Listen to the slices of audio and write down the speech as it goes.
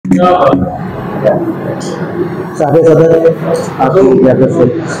सारे सदर आपकी इजाजत से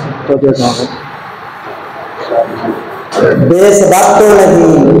तो बेसबब तो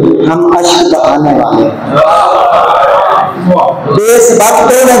नहीं हम अश्क बहाने वाले, बेसबब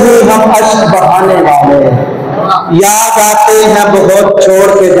तो नहीं हम अश्क बहाने वाले, याद आते हैं बहुत छोड़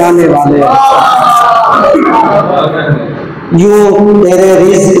के जाने वाले। यूं तेरे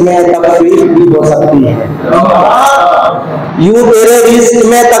रिज़्क़ में तकलीफ भी हो सकती है, यूं तेरे रिज़्क़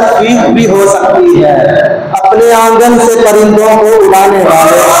में तकलीफ भी हो सकती है, अपने आंगन से परिंदों को उड़ाने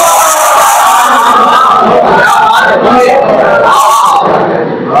वाले।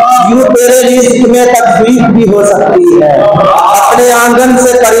 यूं तेरे रिज़्क़ में तकलीफ भी हो सकती है, अपने आंगन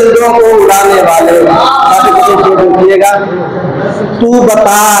से परिंदों को उड़ाने वाले। देखिएगा, तू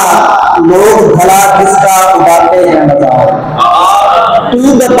बता लोग भला किसका उड़ाते हैं मजाक,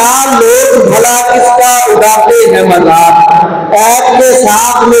 तू बता लोग भला किसका उड़ाते हैं मजाक, ऐप के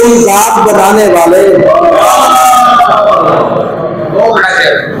साथ मेरी जात बनाने वाले।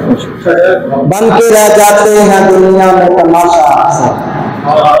 बन के रह जाते हैं दुनिया में तमाशा अक्सर,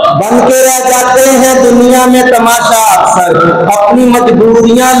 बन के रह जाते हैं दुनिया में तमाशा अक्सर, अपनी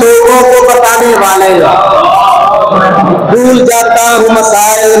मजबूरियां लोगों को बताने वाले। भूल जाता हूँ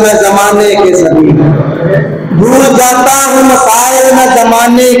मसाइल में जमाने के सभी, भूल जाता हूँ मसाइल में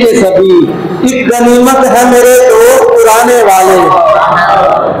जमाने के सभी, एक गनीमत है मेरे दोस्त पुराने वाले।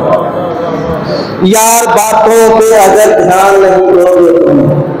 यार बातों पे अगर ध्यान नहीं दोगे तुम,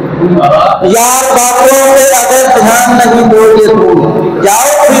 यार बातों पे अगर ध्यान नहीं दोगे तुम, जाओ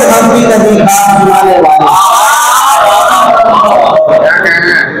फिर हम भी नहीं खास सुनाने वाले।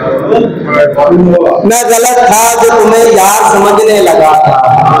 मैं गलत था जो तुम्हें यार समझने लगा था,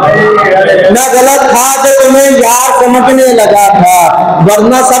 मैं गलत था जो तुम्हें यार समझने लगा था,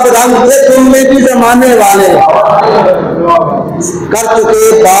 वरना सब रंग थे तुम में भी जमाने वाले। कर चुके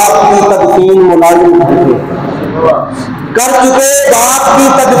बाप की तदफीन मुलाजिम भर के, कर चुके बाप की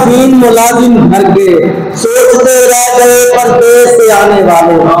तदफीन मुलाजिम भर के, सोचते रह गए परदेश से आने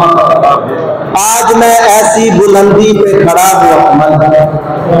वाले। आज मैं ऐसी बुलंदी पे खड़ा हूँ अकमल,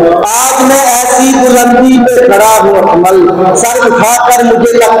 आज मैं ऐसी बुलंदी पे खड़ा हूँ अकमल, सर उठाकर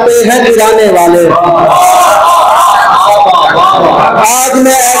मुझे लगते हैं गिराने वाले। आज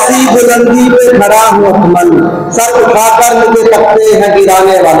मैं ऐसी बुलंदी पे खड़ा हूँ अकमल, सर उठाकर मुझे लगते हैं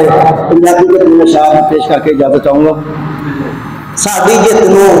गिराने वाले। पंजाबी के तुमने शायर पेश करके इजाजत चाहूंगा। साडी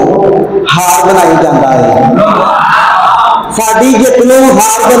जितनों हार बनाई जाता है, साडी जितनों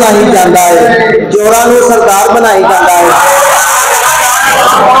हार बनाई जाता है, चोरां नूं सरदार बनाई जाता है।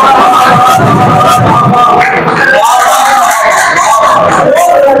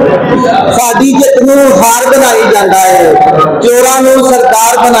 साडी जितनों हार बनाई जाता है, चोरां नूं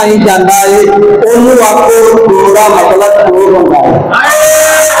सरदार बनाई जाता है, ओनू आखो तोड़ा मतलब चोर होंदा है,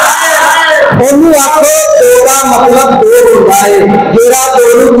 ओनू आखो तोड़ा मतलब चोर होंदा है, जेड़ा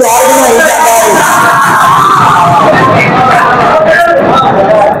दोनों चार बनाई जाता है।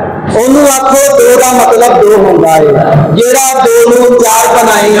 ओनू आखो दो का मतलब दो होंदा है, जेड़ा दो नूं चार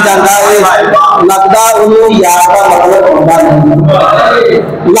बनाई जाता है, लगदा ओनू यार का मतलब होंदा नहीं,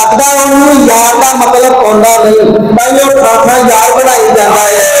 लगदा ओनू यार का मतलब होंदा नहीं, ताइयों खासा यार बनाई जाता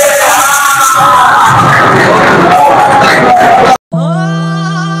है।